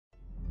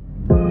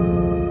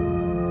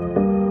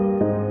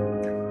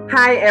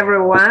Hi,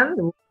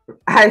 everyone.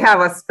 I have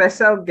a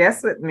special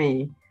guest with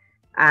me,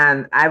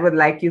 and I would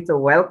like you to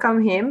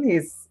welcome him.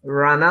 He's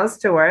Ronald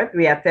Stuart.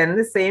 We attend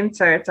the same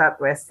church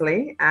at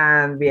Wesley,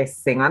 and we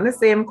sing on the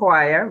same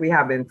choir. We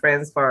have been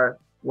friends for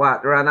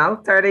what,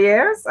 Ronald, 30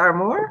 years or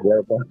more?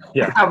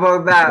 Yeah. How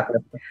about that?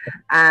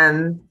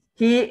 And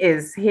he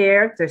is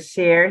here to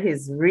share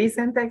his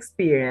recent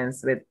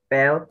experience with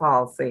Bell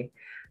Palsy.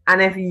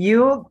 And if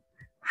you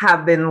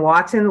have been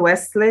watching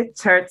Wesley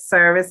church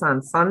service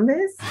on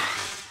Sundays,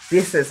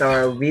 this is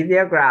our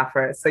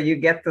videographer. So you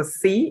get to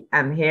see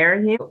and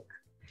hear him.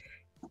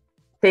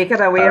 Take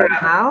it away,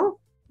 Ronald.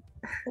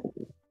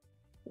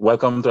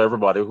 Welcome to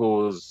everybody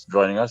who's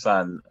joining us,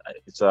 and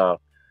it's a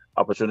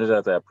opportunity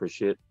that I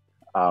appreciate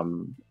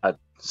at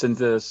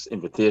Cynthia's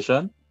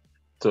invitation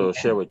to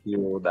share with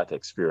you that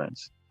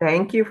experience.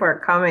 Thank you for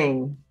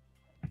coming.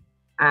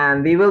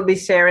 And we will be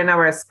sharing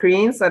our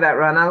screen so that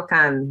Ronald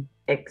can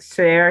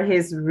share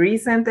his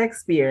recent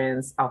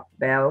experience of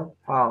Bell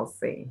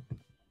Palsy.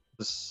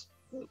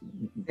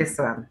 This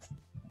one.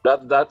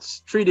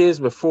 That's 3 days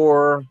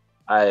before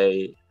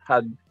I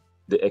had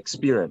the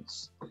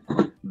experience.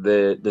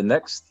 The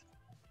next.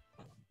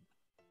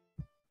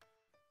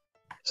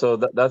 So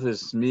that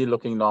is me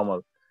looking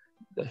normal.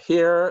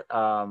 Here,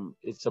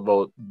 it's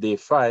about day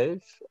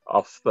 5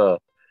 of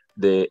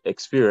the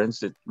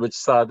experience, which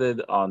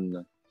started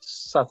on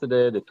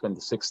Saturday, the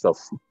 26th of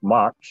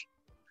March.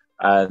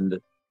 And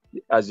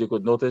as you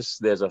could notice,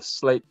 there's a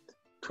slight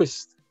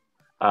twist,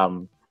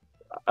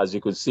 as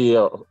you could see,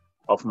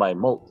 of my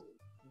mouth.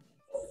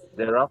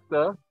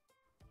 Thereafter,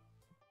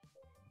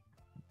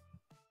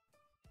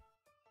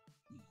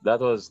 that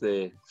was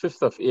the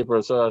 5th of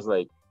April. So I was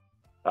like,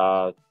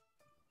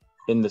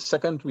 in the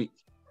second week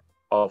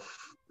of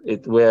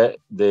it, where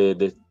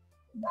the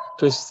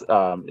twist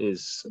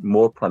is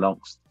more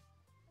pronounced.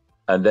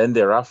 And then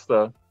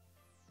thereafter,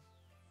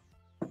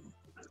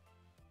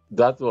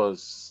 that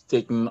was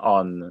taken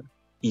on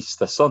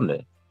Easter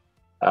Sunday,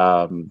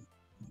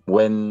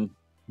 when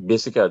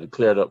basically it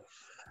cleared up.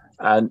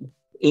 And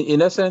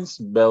in essence,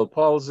 Bell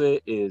palsy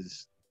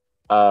is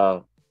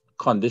a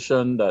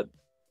condition that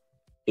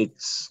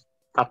it's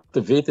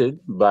activated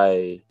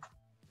by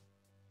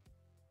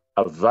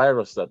a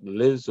virus that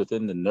lives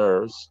within the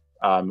nerves.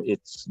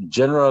 It's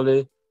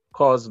generally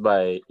caused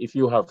by, if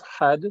you have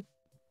had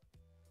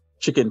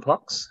chicken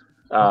pox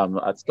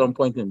at some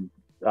point in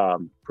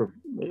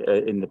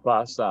the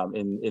past.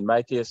 In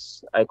my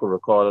case, I could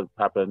recall it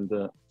happened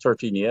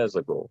 13 years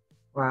ago.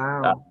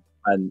 Wow.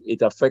 And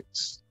it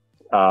affects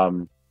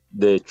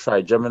the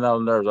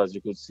trigeminal nerves. As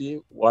you could see,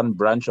 one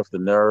branch of the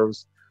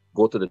nerves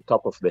go to the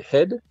top of the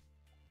head,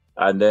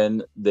 and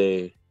then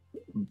the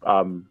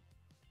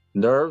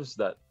nerves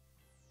that,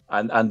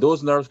 and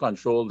those nerves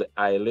control the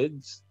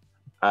eyelids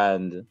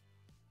and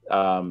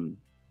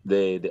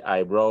the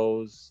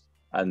eyebrows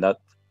and that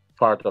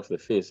part of the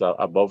face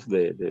above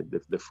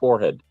the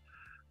forehead,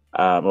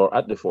 or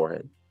at the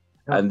forehead.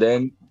 Okay. And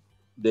then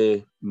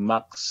the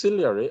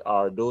maxillary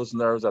are those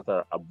nerves that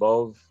are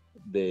above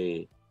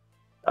the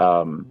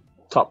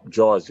top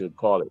jaw, as you'd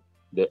call it,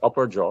 the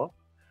upper jaw.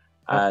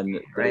 And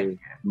the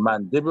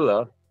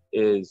mandibular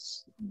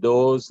is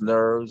those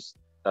nerves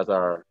that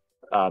are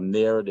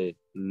near the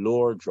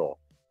lower jaw.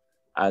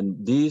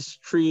 And these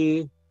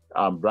 3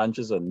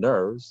 branches of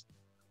nerves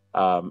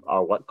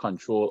are what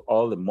control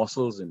all the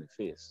muscles in the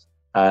face.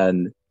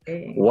 And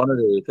one of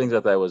the things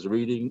that I was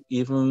reading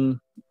even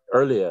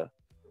earlier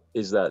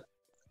is that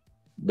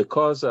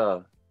because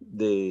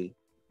the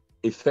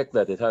effect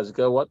that it has,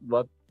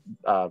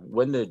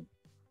 when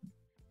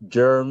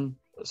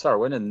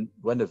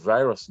the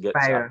virus gets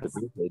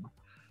activated,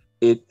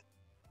 it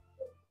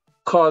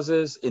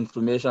causes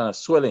inflammation and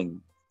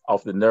swelling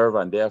of the nerve,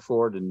 and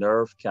therefore the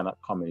nerve cannot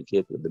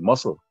communicate with the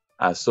muscle.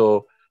 And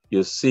so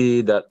you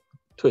see that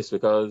twist,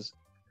 because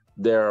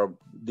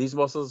these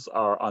muscles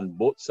are on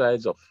both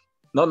sides of,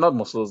 not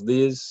muscles,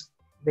 these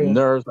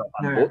nerves are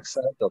on both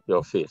sides of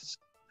your face.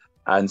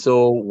 And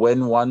so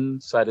when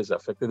one side is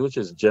affected, which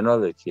is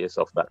generally the case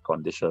of that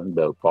condition,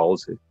 Bell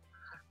palsy,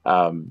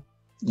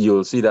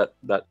 you'll see that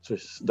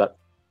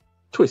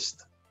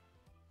twist.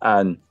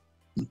 And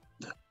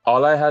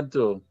all I had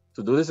to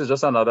do, this is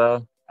just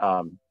another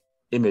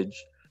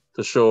image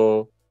to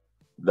show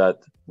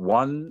that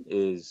one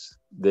is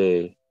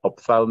the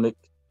ophthalmic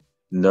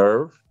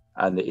nerve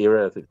and the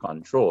area that it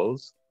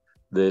controls.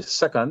 The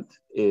second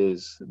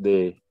is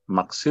the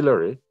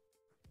maxillary,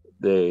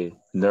 the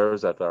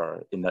nerves that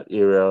are in that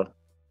area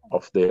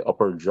of the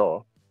upper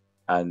jaw.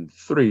 And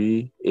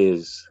 3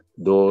 is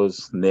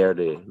those near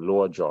the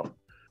lower jaw,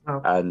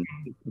 and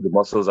the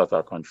muscles that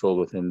are controlled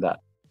within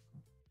that.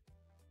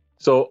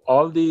 So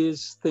all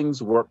these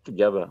things work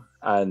together.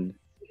 And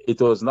it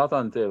was not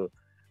until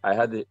I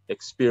had the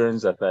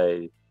experience that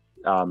I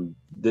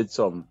did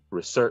some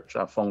research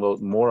and found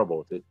out more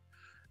about it.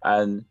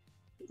 And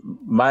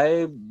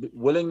my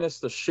willingness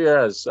to share,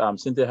 as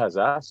Cynthia has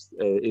asked,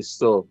 is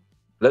to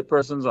let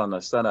persons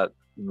understand that,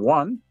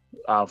 one,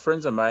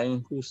 friends of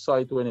mine who saw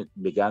it when it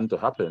began to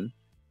happen,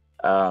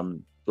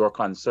 were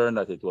concerned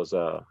that it was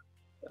a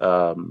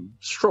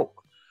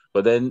stroke.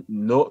 But then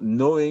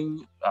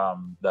knowing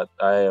that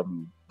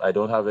I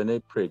don't have any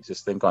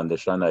pre-existing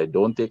condition, I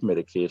don't take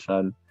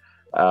medication.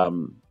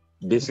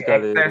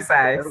 Basically,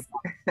 exercise.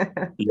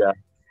 Yeah,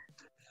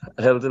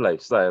 healthy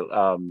lifestyle.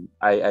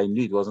 I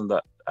knew it wasn't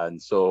that,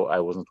 and so I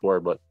wasn't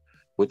worried. But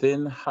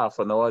within half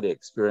an hour, the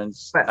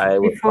experience, But I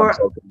was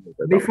consulting with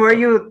the before doctor.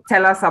 you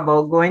tell us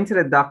about going to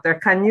the doctor,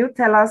 can you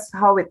tell us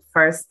how it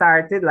first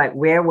started? Like,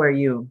 where were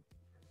you?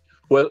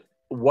 Well,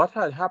 what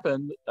had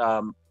happened,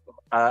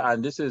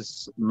 and this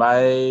is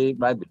my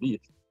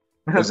belief,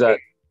 is that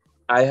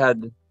I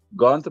had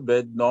gone to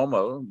bed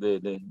normal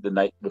the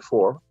night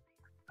before,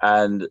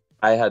 and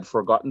I had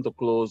forgotten to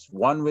close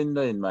one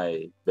window in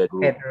my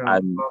bedroom.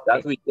 And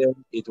that weekend,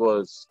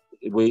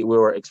 we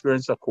were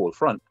experiencing a cold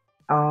front.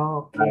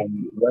 Oh, okay.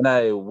 And when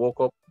I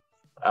woke up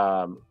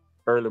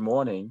early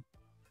morning,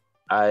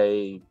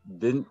 I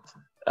didn't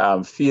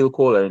feel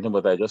cold or anything,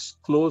 but I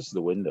just closed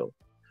the window.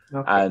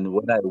 Okay. And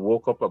when I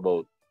woke up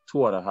about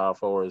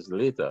 2.5 hours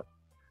later,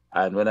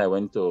 and when I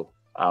went to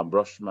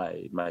brush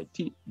my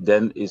teeth,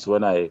 then is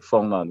when I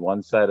found on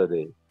one side of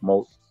the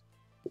mouth,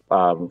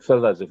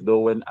 felt as if though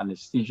when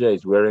anesthesia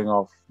is wearing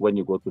off when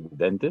you go to the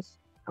dentist.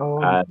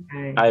 Oh, And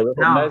okay. I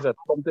recognized that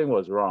something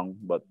was wrong,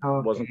 but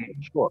wasn't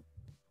sure.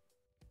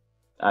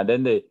 And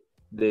then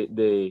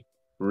the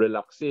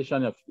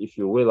relaxation, if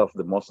you will, of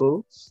the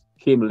muscles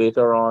came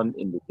later on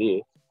in the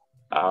day,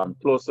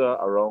 closer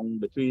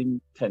around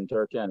between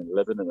 10:30 and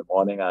 11 in the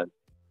morning. And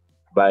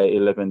by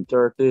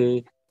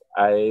 11:30,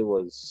 I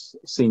was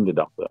seeing the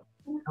doctor.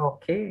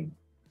 Okay.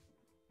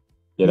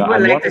 You know,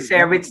 would like to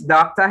share which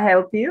doctor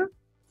helped you?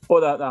 Oh,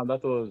 that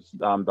was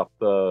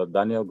Dr.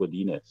 Daniel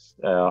Godinez.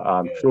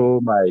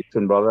 Through my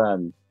twin brother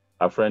and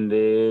a friend,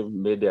 they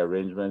made the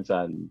arrangements,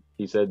 and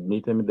he said,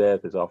 meet him there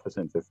at his office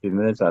in 15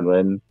 minutes. And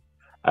when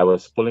I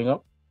was pulling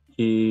up,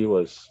 he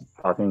was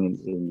parking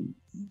in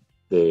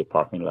the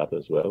parking lot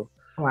as well.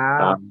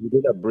 Wow. We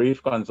did a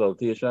brief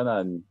consultation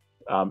and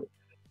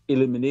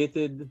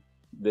eliminated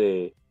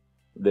the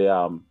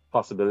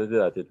possibility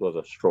that it was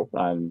a stroke.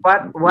 And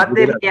what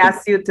did he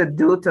ask you to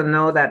do to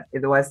know that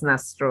it wasn't a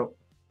stroke?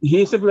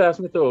 He simply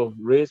asked me to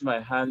raise my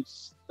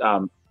hands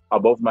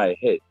above my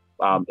head,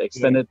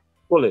 extended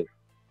fully.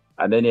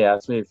 And then he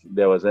asked me if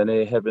there was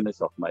any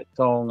heaviness of my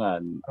tongue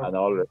and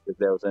all that, if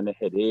there was any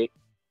headache,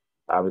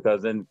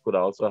 because then it could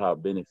also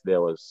have been if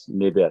there was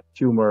maybe a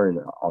tumor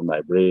on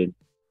my brain.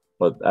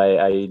 But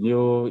I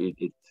knew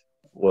it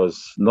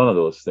was none of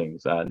those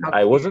things. And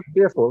I wasn't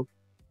fearful.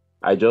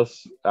 I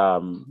just...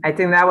 I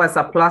think that was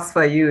a plus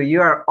for you.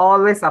 You are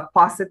always a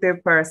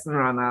positive person,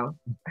 Ronald.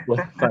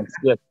 Well, thanks.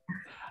 Yes.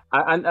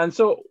 And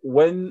so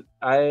when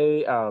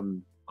I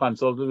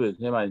consulted with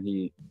him and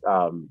he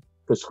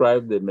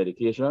prescribed the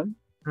medication,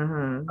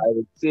 I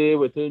would say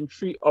within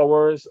 3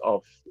 hours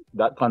of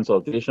that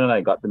consultation,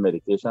 I got the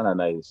medication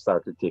and I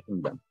started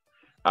taking them.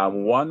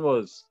 One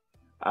was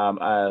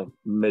a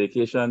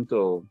medication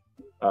to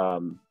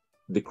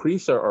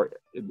decrease or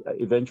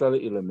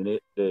eventually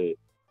eliminate the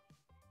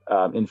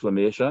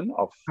inflammation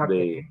of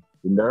the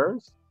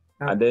nerves.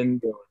 And then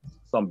there was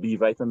some B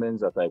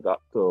vitamins that I got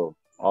to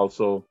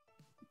also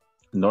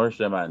nourish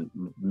them and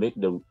make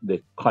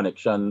the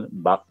connection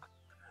back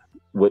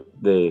with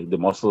the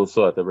muscles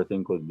so that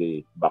everything could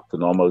be back to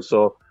normal.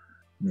 So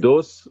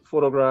those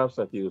photographs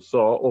that you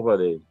saw over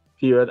the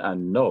period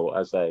and now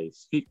as I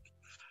speak,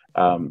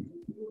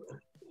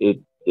 it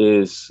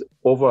is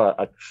over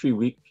a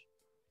 3-week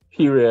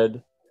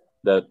period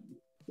that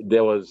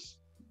there was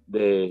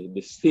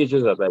the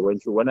stages that I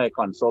went through. When I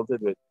consulted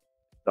with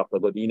Dr.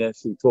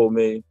 Godinez, he told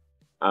me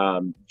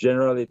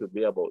generally it would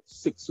be about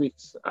 6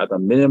 weeks at a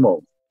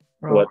minimum.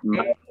 What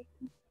mine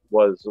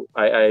was,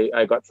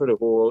 I got through the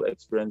whole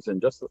experience in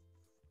just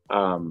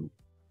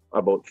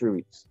about 3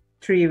 weeks.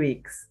 3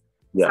 weeks.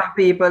 Yeah. Some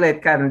people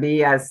it can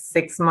be as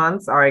 6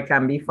 months or it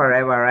can be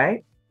forever,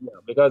 right? Yeah,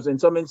 because in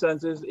some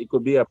instances it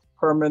could be a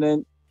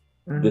permanent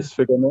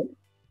disfigurement.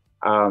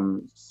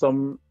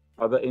 Some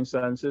other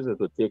instances it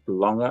would take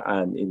longer,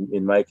 and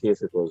in my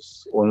case it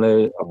was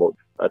only about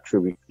a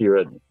 3-week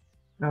period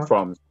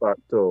from start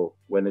to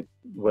when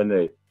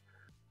the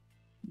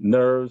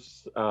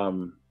nerves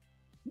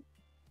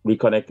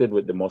reconnected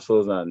with the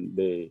muscles and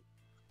the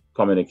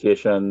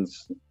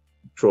communications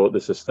throughout the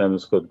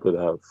systems could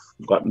have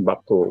gotten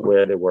back to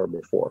where they were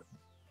before.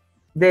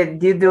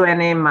 Did you do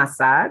any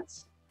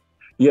massage?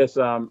 Yes,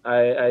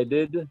 I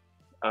did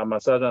a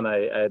massage, and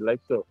I'd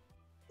like to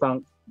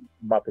thank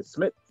Bappa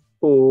Smith,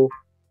 who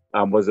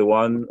was the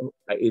one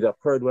it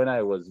occurred when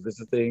I was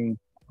visiting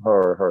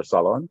her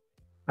salon,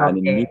 and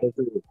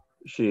immediately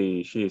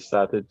she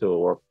started to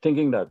work,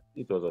 thinking that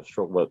it was a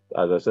stroke, but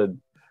as I said,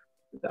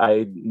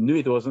 I knew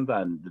it wasn't,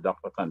 and the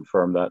doctor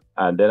confirmed that.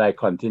 And then I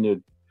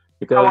continued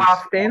because... How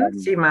often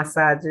she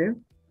massaged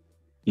you?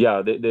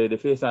 Yeah, the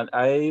face, and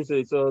I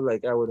usually, so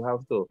like I would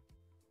have to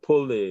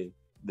pull the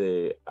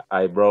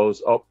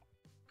eyebrows up,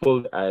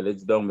 pull the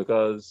eyelids down,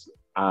 because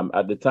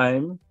at the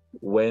time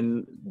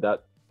when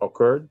that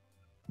occurred,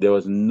 there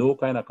was no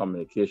kind of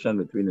communication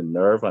between the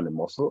nerve and the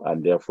muscle,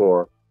 and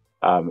therefore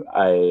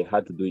I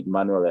had to do it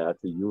manually. I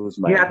had to use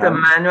my You have to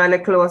hand. manually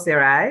close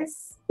your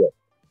eyes? Yeah.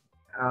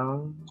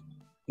 Oh.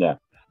 Yeah.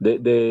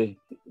 The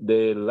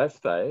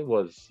left eye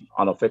was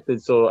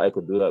unaffected, so I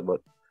could do that.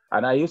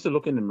 And I used to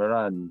look in the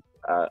mirror and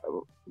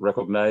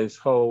recognize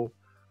how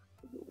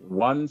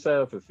one side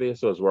of the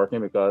face was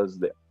working because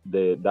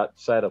that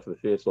side of the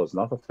face was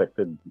not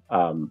affected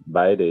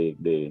by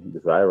the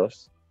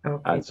virus.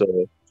 Okay. And so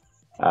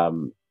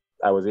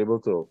I was able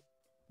to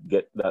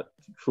get that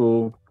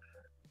through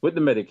with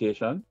the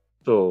medication.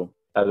 So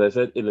as I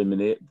said,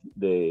 eliminate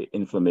the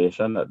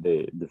inflammation that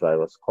the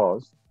virus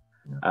caused.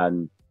 Yeah.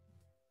 And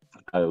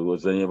I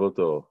was then able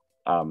to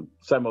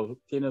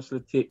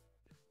simultaneously take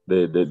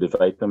the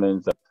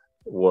vitamins that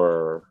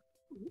were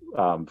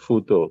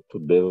food to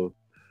build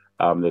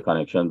the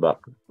connection back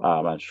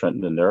and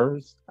strengthen the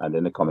nerves, and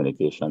then the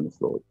communication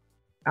flowed.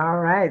 All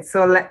right.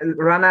 So,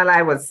 Ronald,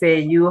 I would say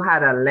you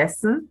had a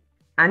lesson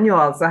and you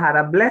also had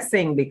a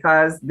blessing,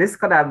 because this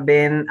could have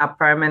been a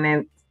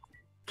permanent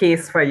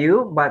case for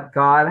you, but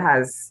God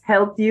has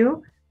helped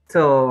you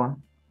to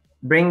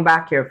bring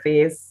back your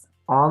face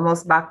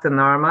almost back to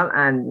normal,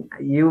 and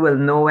you will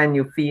know when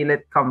you feel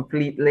it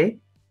completely.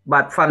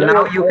 But for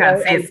now, you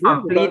can say it's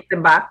completely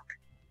back.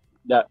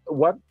 Yeah.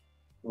 What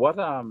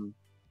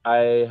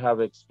I have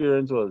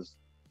experienced was,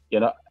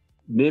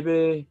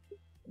 maybe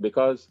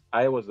because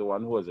I was the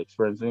one who was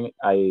experiencing it,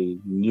 I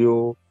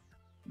knew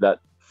that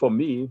for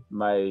me,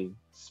 my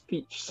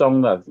speech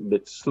sounded a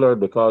bit slurred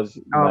because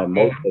my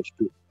mouth was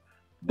shaped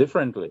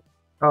differently.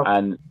 Okay.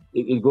 And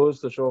it goes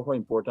to show how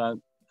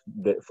important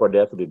for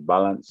there to be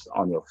balance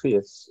on your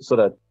face, so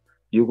that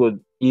you could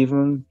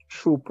even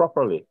chew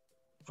properly,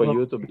 for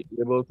you to be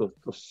able to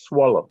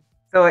swallow.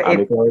 So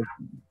it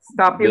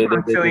stop you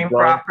from chewing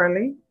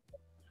properly?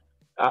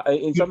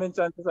 In some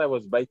instances, I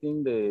was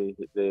biting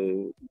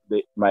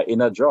my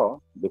inner jaw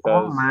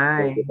because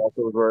the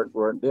muscles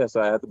weren't there.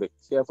 So I had to be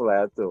careful.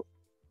 I had to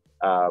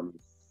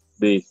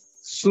be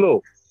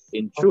slow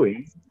in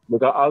chewing,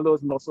 because all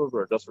those muscles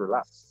were just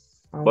relaxed.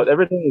 But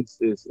everything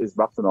is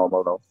back to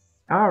normal now.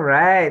 All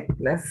right.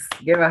 Let's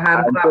give a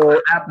hand clap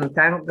for that and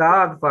thank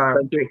God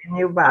for bringing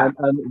you back.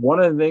 And one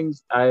of the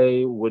things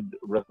I would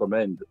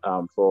recommend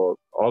for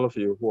all of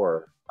you who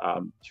are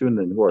tuned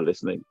in, who are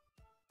listening,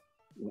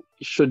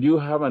 should you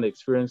have an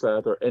experience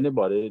like that, or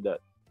anybody that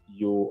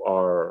you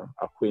are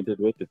acquainted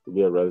with, it could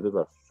be a relative,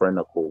 a friend,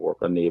 a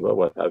co-worker, a neighbor,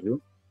 what have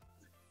you,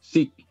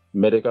 seek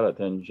medical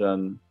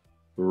attention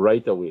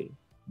right away.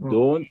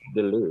 Don't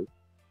delay,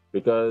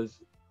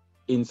 because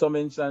in some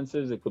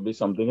instances it could be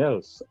something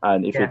else.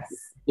 And if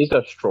it's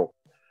a stroke,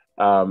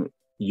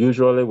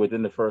 usually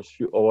within the first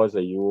few hours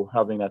of you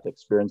having that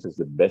experience is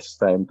the best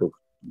time to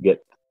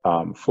get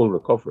full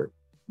recovery.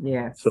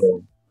 Yes.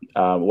 So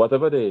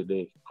whatever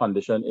the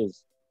condition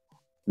is,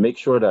 make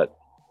sure that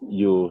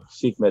you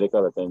seek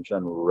medical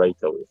attention right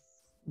away.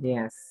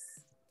 Yes.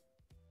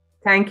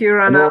 Thank you,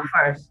 Ronald.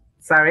 First.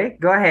 Sorry,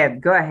 go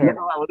ahead. Go ahead.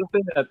 No, I was just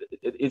saying that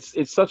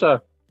it's such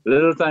a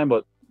little time,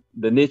 but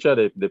the nature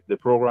of the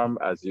program,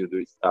 as you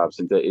do,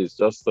 Cynthia, is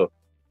just to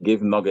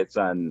give nuggets.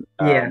 And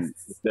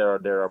if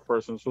there are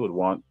persons who would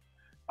want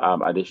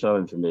additional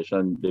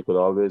information, they could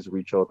always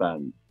reach out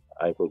and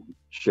I could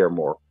share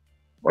more.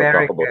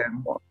 Very good.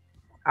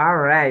 All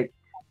right.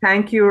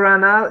 Thank you,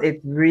 Ronald.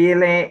 It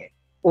really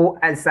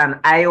is an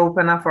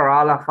eye-opener for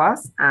all of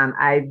us. And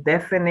I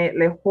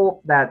definitely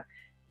hope that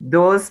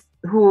those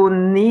who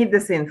need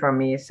this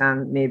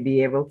information may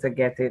be able to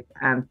get it.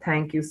 And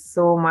thank you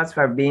so much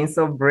for being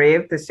so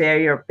brave to share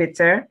your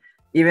picture,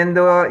 even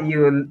though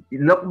you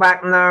look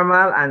back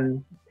normal,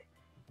 and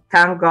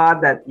thank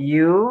God that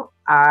you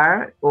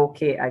are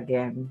okay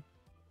again.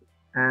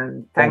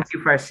 And thank you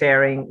for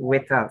sharing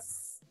with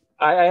us.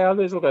 I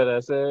always look at it, I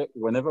say,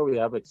 whenever we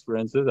have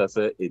experiences, I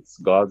say it's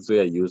God's way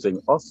of using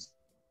us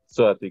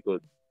so that we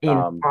could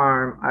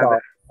inform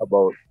others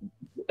about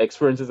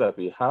experiences that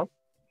we have,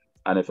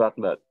 and the fact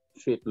that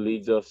faith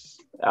leads us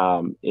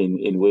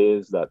in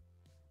ways that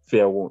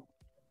fear won't.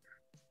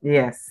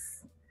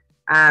 Yes.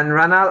 And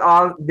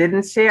Ronald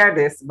didn't share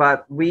this,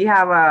 but we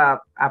have a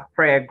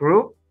prayer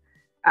group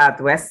at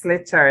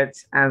Wesley Church,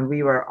 and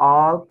we were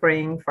all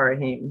praying for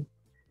him.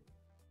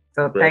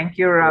 So thank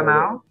you,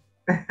 Ronald.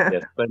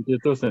 Yes, thank you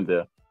too,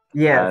 Cynthia.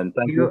 Yes, and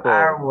thank you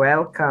are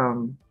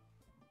welcome.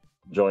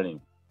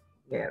 Joining.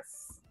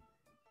 Yes.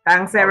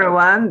 Thanks,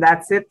 everyone.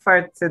 That's it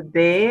for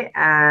today.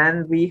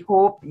 And we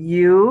hope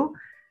you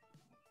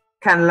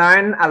can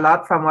learn a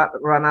lot from what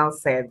Ronald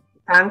said.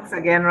 Thanks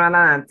again,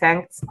 Ronald, and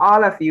thanks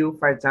all of you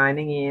for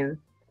joining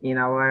in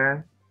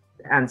our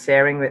and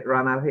sharing with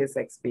Ronald his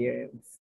experience.